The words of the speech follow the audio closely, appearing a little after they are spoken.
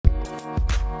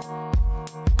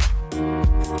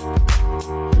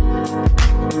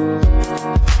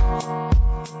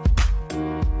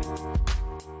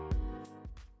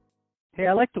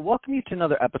I'd like to welcome you to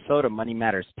another episode of Money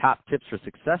Matters Top Tips for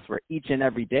Success, where each and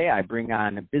every day I bring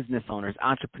on business owners,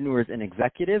 entrepreneurs, and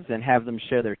executives and have them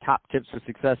share their top tips for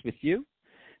success with you.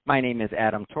 My name is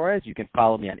Adam Torres. You can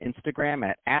follow me on Instagram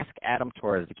at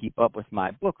AskAdamTorres to keep up with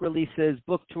my book releases,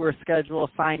 book tour schedule,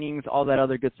 signings, all that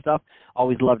other good stuff.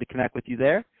 Always love to connect with you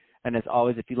there. And as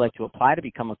always, if you'd like to apply to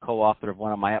become a co-author of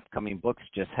one of my upcoming books,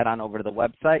 just head on over to the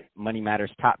website,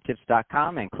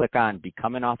 moneymatterstoptips.com, and click on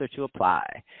Become an Author to apply.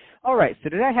 All right, so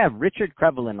today I have Richard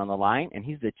Krevelin on the line, and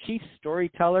he's the Chief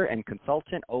Storyteller and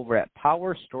Consultant over at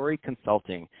Power Story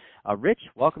Consulting. Rich,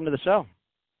 welcome to the show.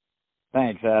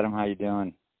 Thanks, Adam. How you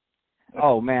doing?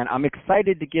 Oh man, I'm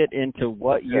excited to get into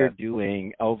what you're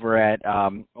doing over at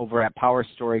Power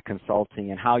Story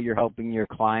Consulting and how you're helping your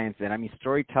clients. And I mean,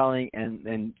 storytelling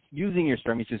and using your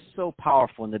story is just so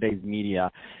powerful in today's media.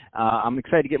 I'm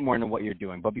excited to get more into what you're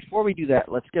doing. But before we do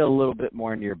that, let's get a little bit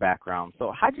more into your background.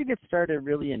 So, how did you get started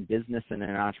really in business and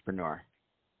an entrepreneur?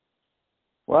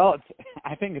 Well,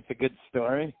 I think it's a good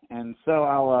story, and so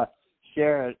I'll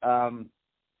share it.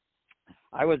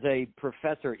 I was a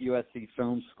professor at USC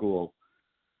Film School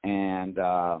and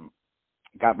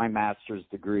got my master's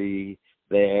degree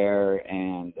there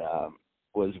and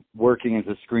was working as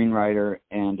a screenwriter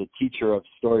and a teacher of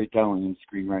storytelling and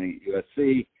screenwriting at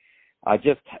USC,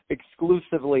 just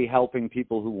exclusively helping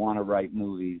people who want to write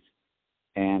movies,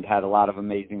 and had a lot of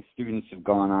amazing students who've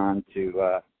gone on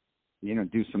to,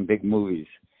 do some big movies.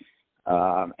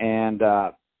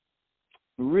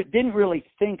 Didn't really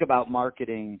think about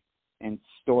marketing and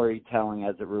storytelling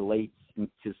as it relates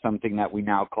to something that we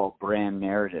now call brand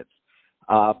narratives.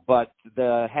 But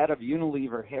the head of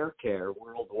Unilever Hair Care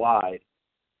worldwide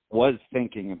was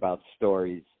thinking about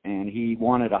stories, and he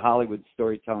wanted a Hollywood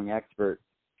storytelling expert,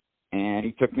 and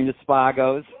he took me to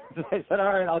Spago's. I said,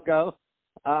 all right, I'll go.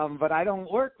 But I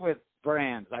don't work with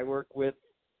brands. I work with,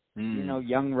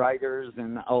 young writers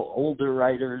and older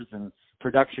writers and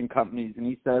production companies. And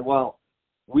he said, well,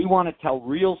 we want to tell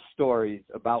real stories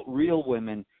about real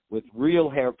women with real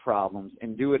hair problems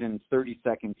and do it in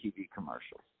 30-second TV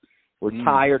commercials. We're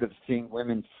tired of seeing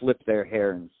women flip their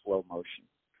hair in slow motion.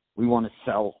 We want to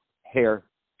sell hair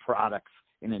products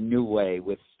in a new way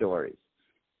with stories.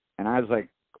 And I was like,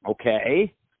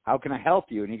 okay, how can I help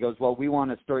you? And he goes, well, we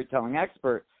want a storytelling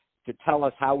expert to tell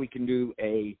us how we can do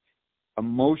a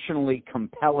emotionally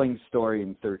compelling story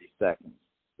in 30 seconds.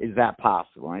 Is that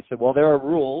possible? And I said, well, there are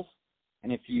rules.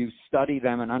 And if you study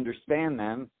them and understand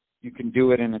them, you can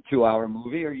do it in a 2-hour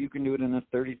movie or you can do it in a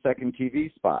 30-second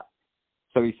TV spot.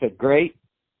 So he said, great.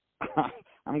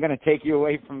 I'm going to take you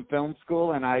away from film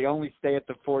school, and I only stay at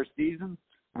the Four Seasons.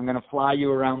 I'm going to fly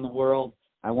you around the world.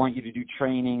 I want you to do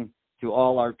training to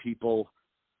all our people.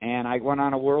 And I went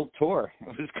on a world tour.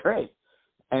 It was great.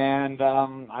 And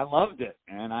I loved it.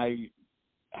 And I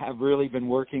have really been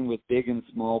working with big and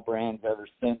small brands ever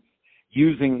since,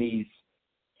 using these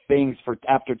things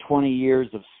after 20 years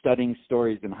of studying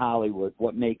stories in Hollywood,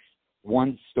 what makes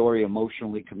one story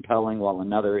emotionally compelling while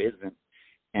another isn't.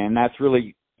 And that's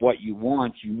really what you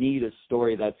want. You need a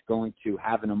story that's going to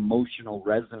have an emotional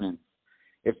resonance.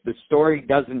 If the story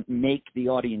doesn't make the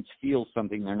audience feel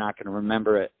something, they're not going to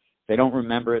remember it. If they don't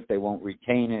remember it, they won't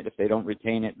retain it. If they don't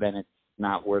retain it, then it's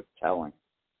not worth telling.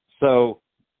 So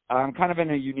I'm kind of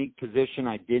in a unique position.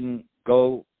 I didn't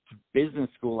go to business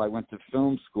school. I went to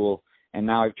film school. And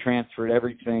now I've transferred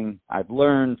everything I've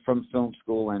learned from film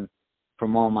school and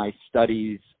from all my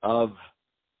studies of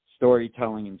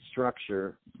storytelling and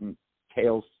structure from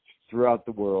tales throughout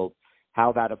the world,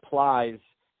 how that applies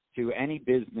to any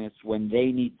business when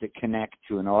they need to connect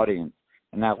to an audience.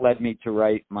 And that led me to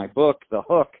write my book, The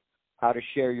Hook, How to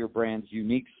Share Your Brand's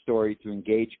Unique Story to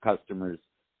Engage Customers,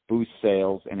 Boost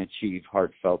Sales, and Achieve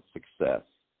Heartfelt Success.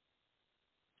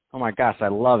 Oh my gosh, I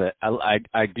love it.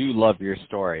 I do love your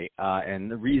story.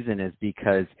 And the reason is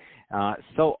because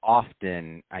so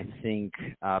often I think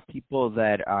people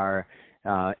that are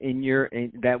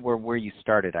that were where you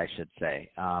started, I should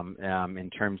say, in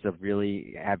terms of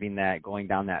really having that, going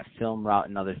down that film route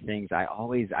and other things. I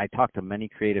talk to many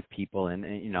creative people and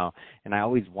I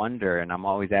always wonder, and I'm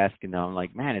always asking them,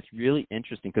 like, man, it's really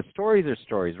interesting because stories are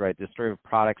stories, right? The story of a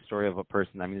product, story of a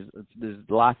person. I mean, there's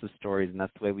lots of stories, and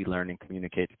that's the way we learn and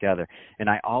communicate together.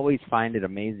 And I always find it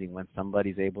amazing when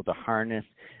somebody's able to harness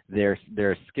their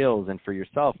skills. And for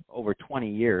yourself, over 20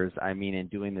 years, I mean, in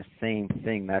doing the same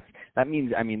thing, that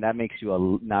makes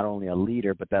you not only a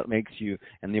leader, but that makes you,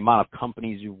 and the amount of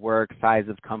companies you work, size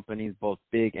of companies, both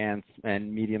big and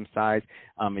medium size,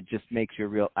 it just makes you a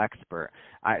real expert.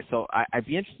 So I'd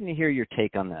be interested to hear your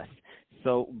take on this.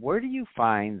 So where do you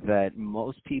find that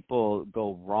most people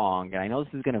go wrong, and I know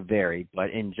this is going to vary,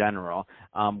 but in general,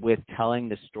 with telling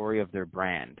the story of their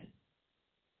brand?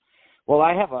 Well,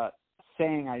 I have a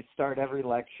saying I start every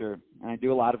lecture, and I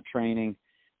do a lot of training,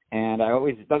 and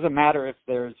it doesn't matter if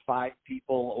there's 5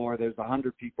 people or there's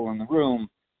 100 people in the room,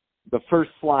 the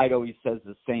first slide always says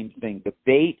the same thing. The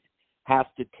bait has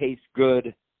to taste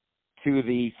good to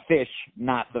the fish,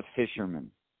 not the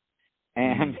fisherman.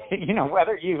 And,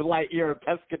 whether you're a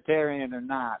pescatarian or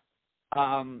not,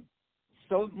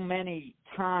 so many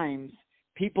times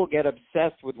people get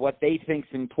obsessed with what they think's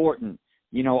important.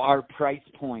 Our price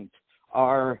point,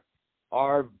 our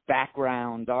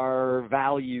background, our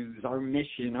values, our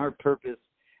mission, our purpose,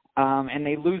 and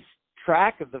they lose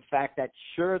track of the fact that,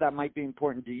 sure, that might be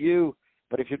important to you,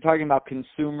 but if you're talking about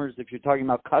consumers, if you're talking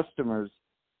about customers,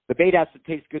 the bait has to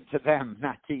taste good to them,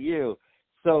 not to you.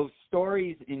 So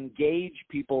stories engage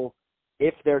people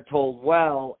if they're told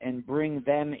well and bring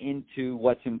them into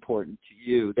what's important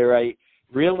to you. They're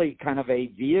really kind of a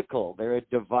vehicle. They're a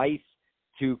device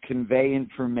to convey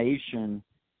information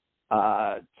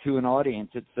to an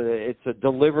audience. It's a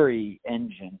delivery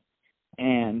engine.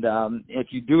 And if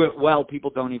you do it well,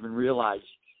 people don't even realize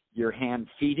you're hand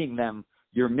feeding them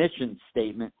your mission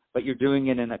statement, but you're doing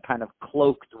it in a kind of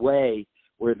cloaked way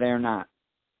where they're not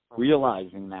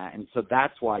realizing that. And so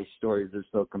that's why stories are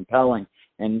so compelling.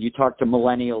 And you talk to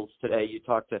millennials today, you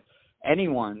talk to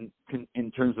anyone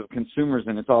in terms of consumers,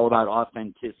 and it's all about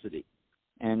authenticity.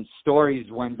 And stories,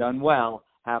 when done well,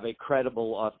 have a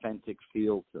credible, authentic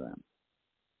feel to them.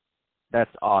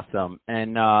 That's awesome,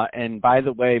 and by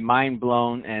the way, mind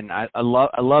blown, and I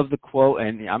love the quote,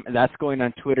 and that's going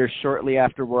on Twitter shortly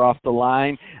after we're off the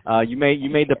line. You made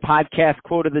the podcast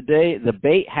quote of the day: "The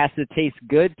bait has to taste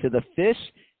good to the fish,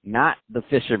 not the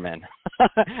fisherman."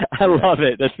 I love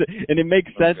it. And it makes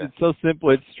sense. Okay. It's so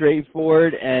simple. It's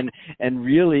straightforward. And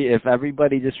really, if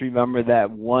everybody just remembered that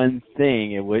one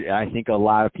thing, I think a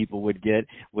lot of people would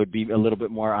be a little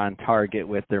bit more on target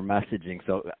with their messaging.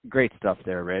 So great stuff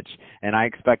there, Rich. And I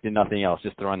expected nothing else,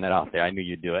 just throwing that out there. I knew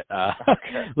you'd do it.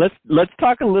 Let's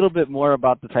talk a little bit more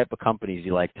about the type of companies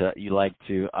you like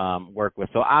to work with.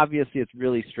 So obviously it's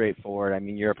really straightforward. I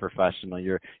mean, you're a professional.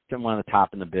 You're one of the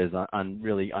top in the biz on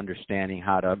really understanding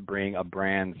how to bring a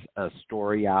brand's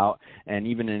story out, and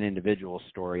even an individual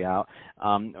story out.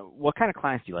 What kind of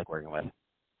clients do you like working with?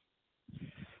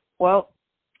 Well,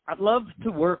 I'd love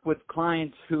to work with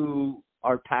clients who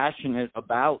are passionate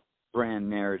about brand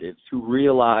narratives, who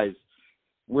realize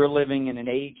we're living in an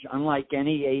age unlike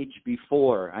any age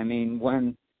before. I mean,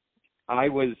 when I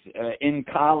was in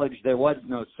college, there was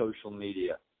no social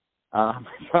media. So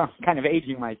I'm kind of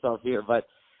aging myself here, but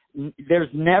there's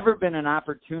never been an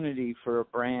opportunity for a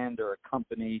brand or a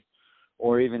company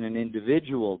or even an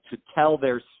individual to tell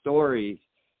their stories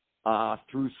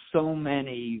through so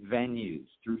many venues,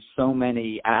 through so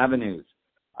many avenues.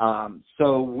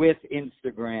 So with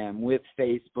Instagram, with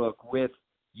Facebook, with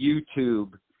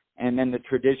YouTube, and then the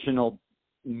traditional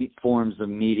forms of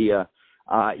media,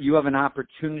 you have an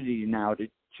opportunity now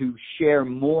to share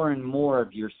more and more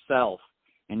of yourself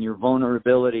and your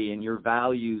vulnerability and your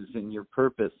values and your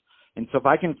purpose. And so if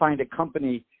I can find a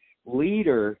company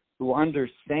leader who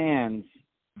understands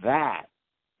that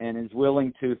and is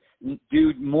willing to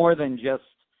do more than just,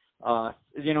 a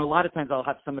lot of times I'll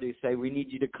have somebody say, we need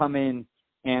you to come in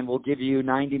and we'll give you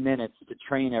 90 minutes to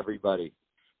train everybody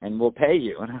and we'll pay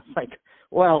you. And I was like,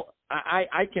 well,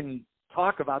 I can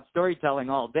talk about storytelling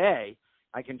all day.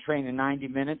 I can train in 90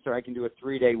 minutes or I can do a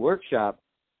 3-day workshop.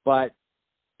 But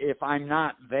if I'm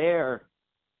not there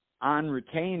on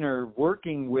retainer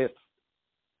working with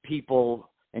people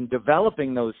and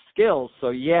developing those skills, so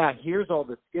yeah, here's all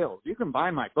the skills. You can buy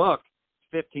my book,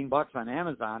 $15 on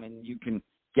Amazon, and you can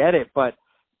get it. But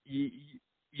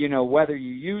whether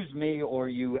you use me or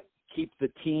you keep the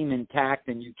team intact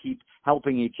and you keep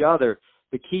helping each other,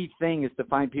 the key thing is to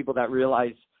find people that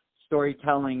realize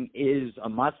storytelling is a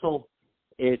muscle.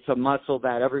 It's a muscle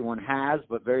that everyone has,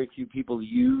 but very few people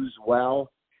use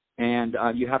well. And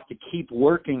you have to keep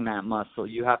working that muscle.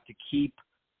 You have to keep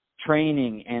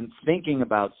training and thinking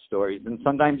about stories. And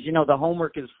sometimes, the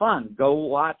homework is fun. Go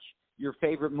watch your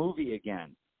favorite movie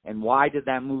again. And why did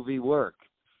that movie work?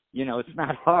 It's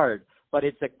not hard, but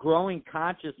it's a growing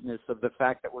consciousness of the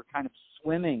fact that we're kind of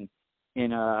swimming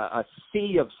in a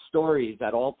sea of stories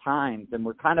at all times, and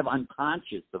we're kind of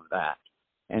unconscious of that.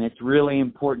 And it's really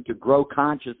important to grow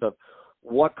conscious of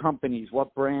what companies,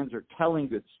 what brands are telling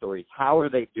good stories, how are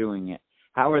they doing it,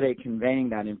 how are they conveying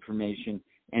that information,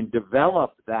 and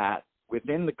develop that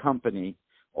within the company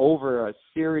over a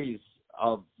series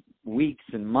of weeks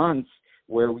and months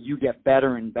where you get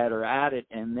better and better at it,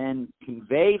 and then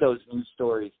convey those new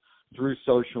stories through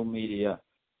social media,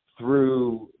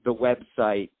 through the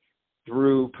website,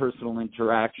 through personal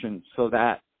interaction, so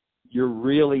that you're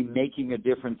really making a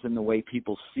difference in the way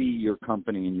people see your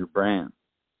company and your brand.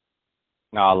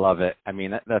 No, I love it. I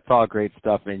mean, that's all great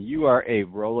stuff, and you are a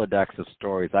Rolodex of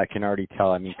stories. I can already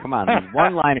tell. I mean, come on, these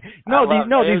one-liners.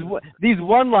 These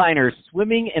one-liners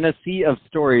swimming in a sea of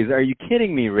stories. Are you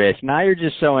kidding me, Rich? Now you're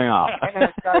just showing off.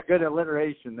 It's got good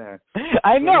alliteration there.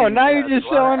 I know. Now you're just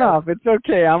showing off. It's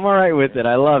okay. I'm all right with it.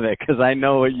 I love it because I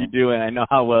know what you do and I know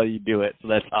how well you do it. So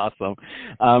that's awesome.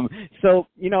 So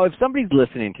if somebody's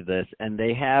listening to this and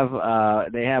they have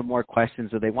more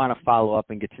questions or they want to follow up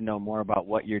and get to know more about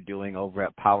what you're doing over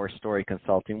at Power Story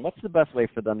Consulting, what's the best way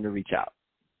for them to reach out?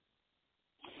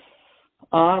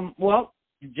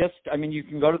 You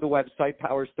can go to the website,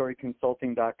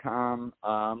 powerstoryconsulting.com,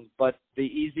 but the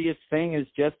easiest thing is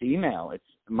just email. It's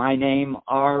my name,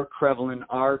 R. Krevolin,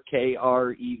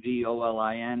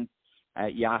 RKREVOLIN,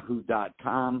 at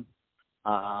yahoo.com.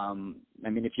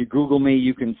 If you Google me,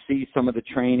 you can see some of the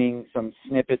training, some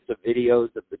snippets of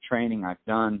videos of the training I've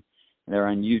done. They're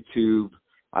on YouTube.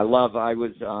 I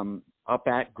was up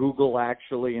at Google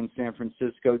actually in San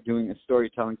Francisco doing a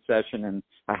storytelling session, and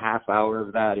a half hour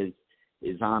of that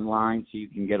is online, so you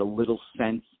can get a little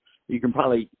sense. You can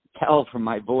probably tell from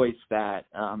my voice that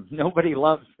nobody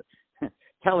loves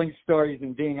telling stories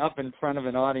and being up in front of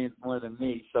an audience more than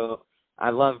me. So I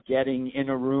love getting in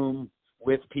a room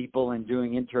with people and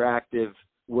doing interactive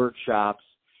workshops,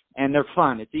 and they're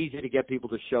fun. It's easy to get people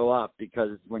to show up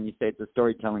because when you say it's a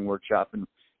storytelling workshop and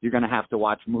you're going to have to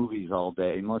watch movies all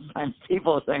day. Most times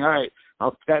people are saying, all right,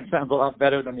 that sounds a lot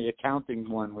better than the accounting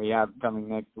one we have coming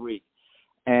next week.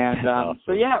 And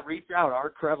reach out,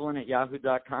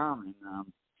 rkrevolin@yahoo.com.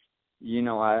 And,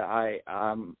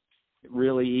 I'm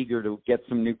really eager to get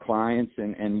some new clients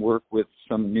and work with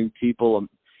some new people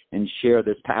and share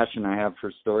this passion I have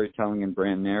for storytelling and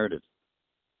brand narratives.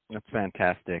 That's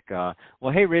fantastic.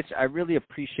 Hey, Rich, I really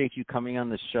appreciate you coming on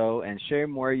the show and sharing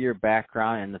more of your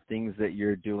background and the things that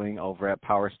you're doing over at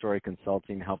Power Story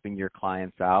Consulting, helping your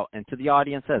clients out. And to the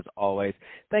audience, as always,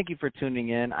 thank you for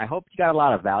tuning in. I hope you got a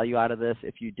lot of value out of this.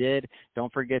 If you did,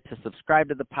 don't forget to subscribe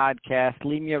to the podcast,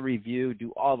 leave me a review,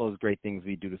 do all those great things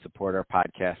we do to support our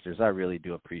podcasters. I really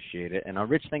do appreciate it. And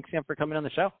Rich, thanks again for coming on the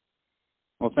show.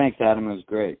 Well, thanks, Adam. It was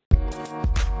great.